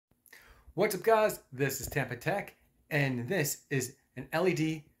What's up, guys? This is Tampatec, and this is an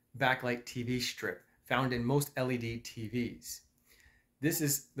LED backlight TV strip found in most LED TVs. This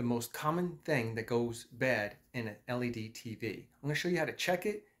is the most common thing that goes bad in an LED TV. I'm going to show you how to check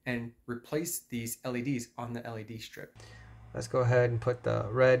it and replace these LEDs on the LED strip. Let's go ahead and put the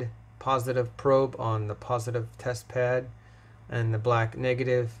red positive probe on the positive test pad and the black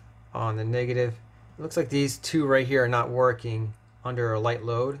negative on the negative. It looks like these two right here are not working under a light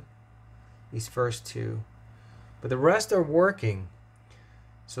load. These first two, but the rest are working.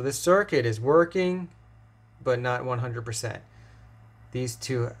 So this circuit is working, but not 100%. These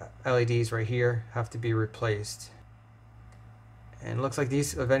two LEDs right here have to be replaced. And it looks like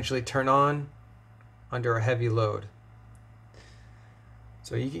these eventually turn on under a heavy load.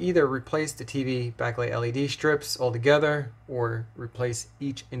 So you can either replace the TV backlight LED strips altogether or replace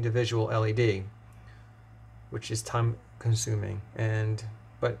each individual LED, which is time consuming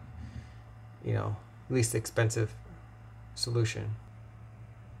but least expensive solution.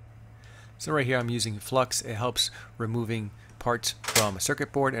 So right here I'm using flux. It helps removing parts from a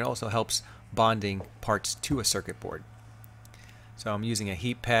circuit board and also helps bonding parts to a circuit board. So I'm using a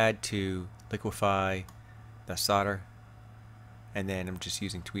heat pad to liquefy the solder, and then I'm just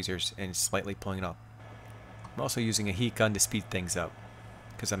using tweezers and slightly pulling it up. I'm also using a heat gun to speed things up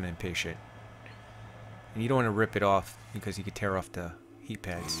because I'm impatient. And you don't want to rip it off because you could tear off the heat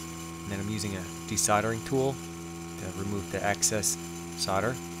pads. And then I'm using a desoldering tool to remove the excess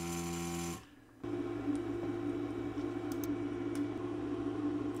solder.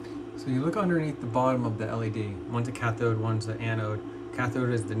 So you look underneath the bottom of the LED. One's a cathode, one's the anode.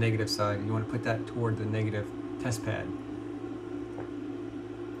 Cathode is the negative side. You want to put that toward the negative test pad.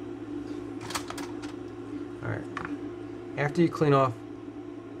 Alright. After you clean off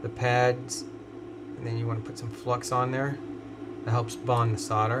the pads, and then you want to put some flux on there. That helps bond the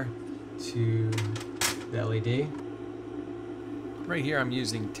solder to the LED. Right here I'm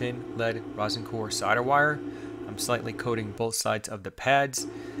using tin lead rosin core solder wire. I'm slightly coating both sides of the pads,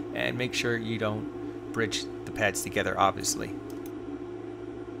 and make sure you don't bridge the pads together, obviously.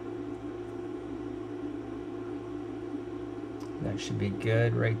 That should be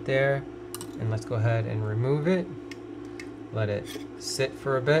good right there. And let's go ahead and remove it. Let it sit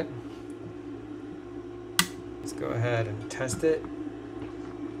for a bit. Let's go ahead and test it.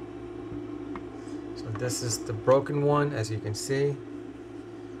 So this is the broken one, as you can see.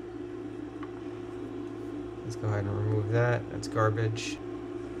 Let's go ahead and remove that. That's garbage.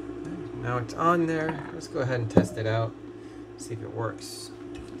 Now it's on there. Let's go ahead and test it out. See if it works.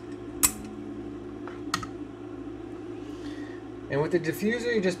 And with the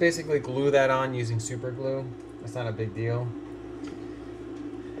diffuser, you just basically glue that on using super glue. That's not a big deal.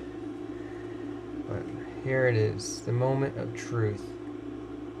 But here it is, the moment of truth.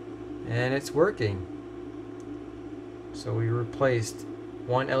 And it's working. So we replaced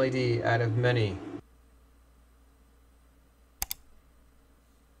one LED out of many.